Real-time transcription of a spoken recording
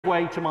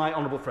Way to my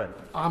honourable friend.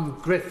 I'm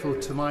grateful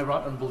to my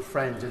right honourable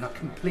friend, and I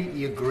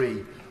completely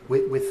agree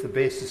with the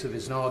basis of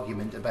his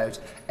argument about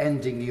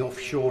ending the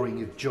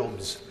offshoring of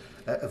jobs,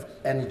 of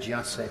energy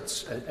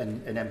assets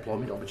and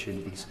employment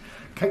opportunities.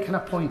 Can I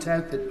point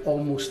out that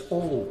almost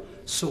all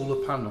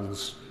solar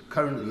panels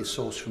currently are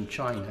sourced from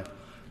China?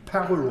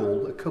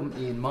 Powerall, a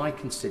company in my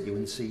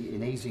constituency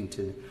in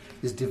Easington,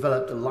 has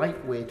developed a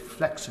lightweight,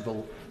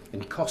 flexible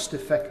and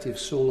cost-effective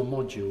solar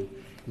module,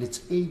 and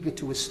it's eager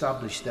to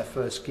establish their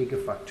first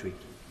gigafactory.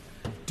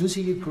 Does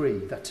he agree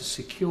that to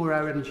secure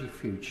our energy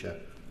future,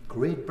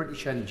 Great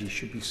British Energy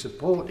should be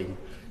supporting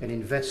and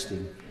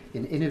investing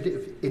in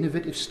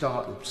innovative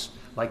startups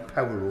like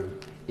Powerall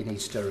in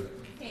East Durham?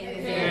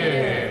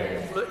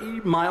 Yeah.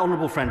 My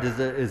honourable friend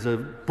is a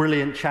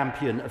brilliant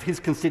champion of his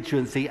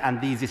constituency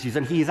and these issues,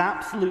 and he is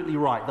absolutely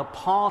right that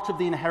part of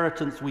the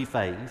inheritance we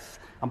face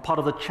and part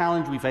of the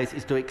challenge we face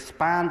is to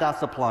expand our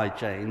supply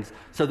chains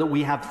so that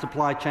we have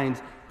supply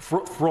chains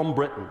from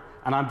Britain.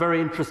 And I'm very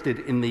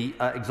interested in the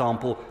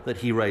example that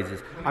he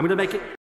raises. I'm going to make it